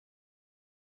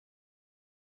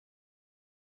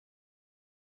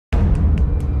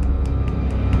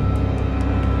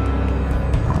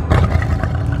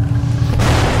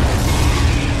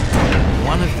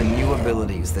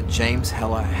James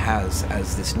Heller has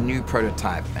as this new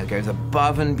prototype that goes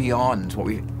above and beyond what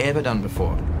we've ever done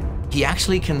before. He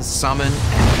actually can summon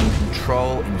and can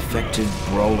control infected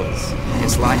brawlers.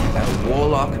 It's like a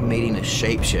warlock meeting a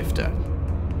shapeshifter.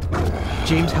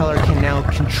 James Heller can now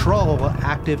control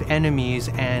active enemies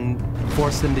and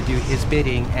force them to do his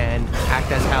bidding and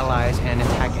act as allies and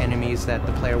attack enemies that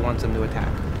the player wants them to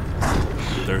attack.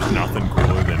 There's nothing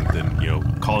cooler than you know,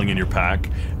 calling in your pack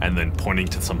and then pointing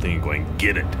to something and going,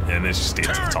 get it. And it's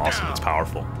awesome, it's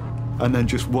powerful. And then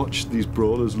just watch these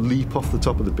brawlers leap off the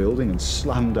top of the building and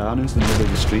slam down into the middle of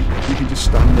the street. You can just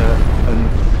stand there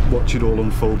and watch it all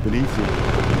unfold beneath you.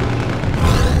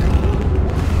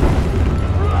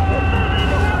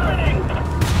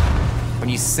 When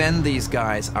you send these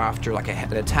guys after like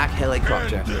an attack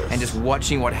helicopter and just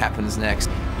watching what happens next,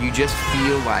 you just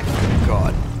feel like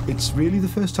God. It's really the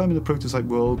first time in the prototype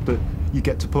world that you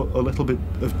get to put a little bit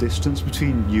of distance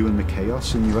between you and the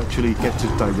chaos, and you actually get to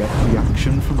direct the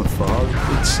action from afar.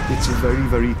 It's a very,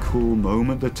 very cool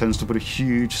moment that tends to put a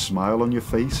huge smile on your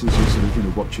face as you're sort of, you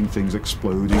know, watching things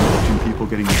exploding, watching people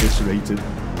getting eviscerated.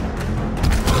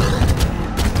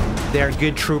 They're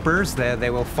good troopers.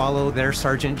 They will follow their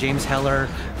Sergeant James Heller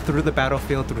through the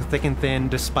battlefield, through thick and thin,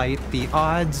 despite the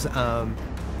odds.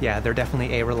 Yeah, they're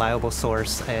definitely a reliable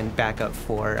source and backup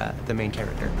for the main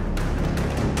character.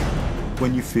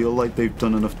 When you feel like they've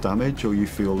done enough damage, or you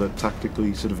feel that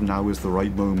tactically sort of now is the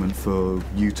right moment for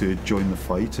you to join the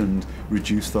fight and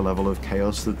reduce the level of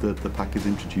chaos that the pack is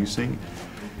introducing,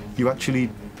 you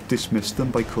actually dismiss them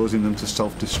by causing them to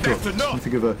self-destruct. You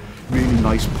think of a really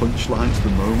nice punchline to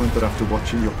the moment that after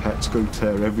watching your pets go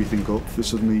tear everything up,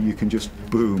 suddenly you can just,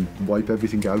 boom, wipe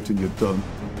everything out and you're done.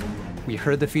 We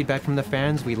heard the feedback from the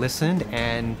fans, we listened,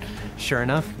 and sure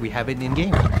enough, we have it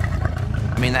in-game.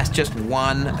 I mean, that's just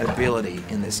one ability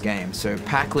in this game. So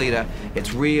Pack Leader,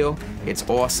 it's real, it's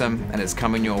awesome, and it's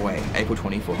coming your way, April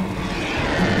 24th.